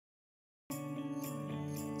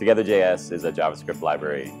TogetherJS is a JavaScript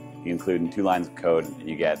library. You include in 2 lines of code, and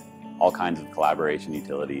you get all kinds of collaboration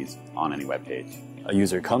utilities on any web page. A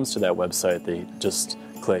user comes to that website, they just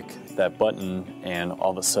click that button, and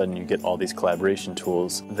all of a sudden you get all these collaboration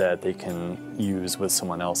tools that they can use with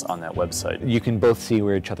someone else on that website. You can both see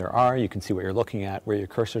where each other are, you can see what you're looking at, where your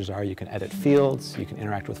cursors are, you can edit fields, you can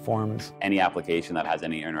interact with forms. Any application that has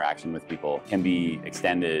any interaction with people can be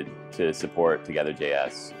extended to support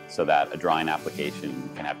TogetherJS so that a drawing application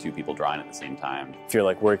can have 2 people drawing at the same time. If you're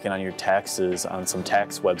like working on your taxes on some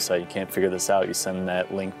tax website, you can't figure this out, you send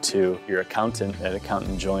that link to your accountant, that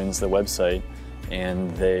accountant joins the website,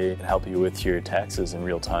 and they help you with your taxes in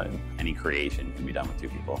real time. Any creation can be done with 2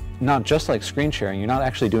 people. Not just like screen sharing, you're not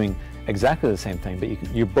actually doing exactly the same thing,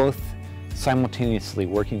 but you're both simultaneously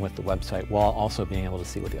working with the website while also being able to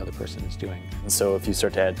see what the other person is doing. And so if you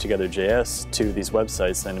start to add TogetherJS to these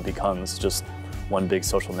websites, then it becomes just one big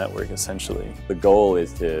social network, essentially. The goal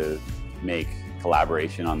is to make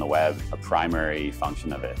collaboration on the web a primary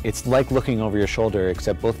function of it. It's like looking over your shoulder,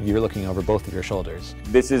 except you're looking over both of your shoulders.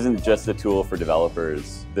 This isn't just a tool for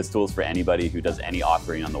developers. This tool is for anybody who does any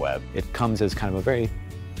authoring on the web. It comes as kind of a very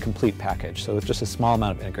complete package, so it's just a small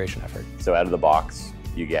amount of integration effort. So out of the box,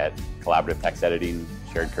 you get collaborative text editing,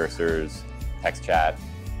 shared cursors, text chat,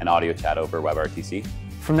 and audio chat over WebRTC.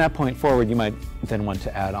 From that point forward, you might then want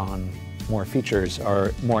to add on more features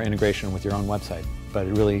or more integration with your own website, but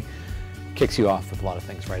it really kicks you off with a lot of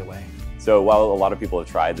things right away. So while a lot of people have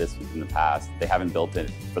tried this in the past, they haven't built it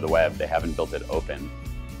for the web, they haven't built it open,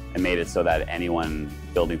 and made it so that anyone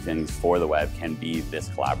building things for the web can be this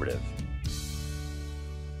collaborative.